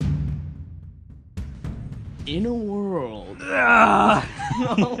In a world.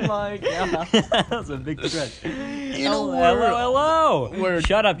 Oh my god. That was a big stretch. Hello. Hello.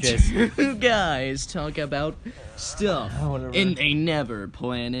 Shut up, Jace. Two guys talk about stuff Whatever. and they never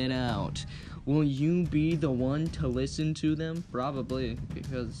plan it out. Will you be the one to listen to them? Probably,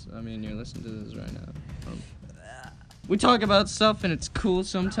 because, I mean, you're listening to this right now. We talk about stuff and it's cool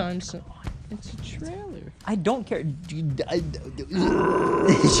sometimes. So it's a trailer. I don't care.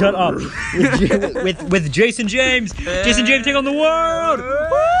 Shut up. With Jason James. Jason James take on the world.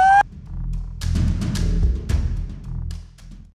 Woo!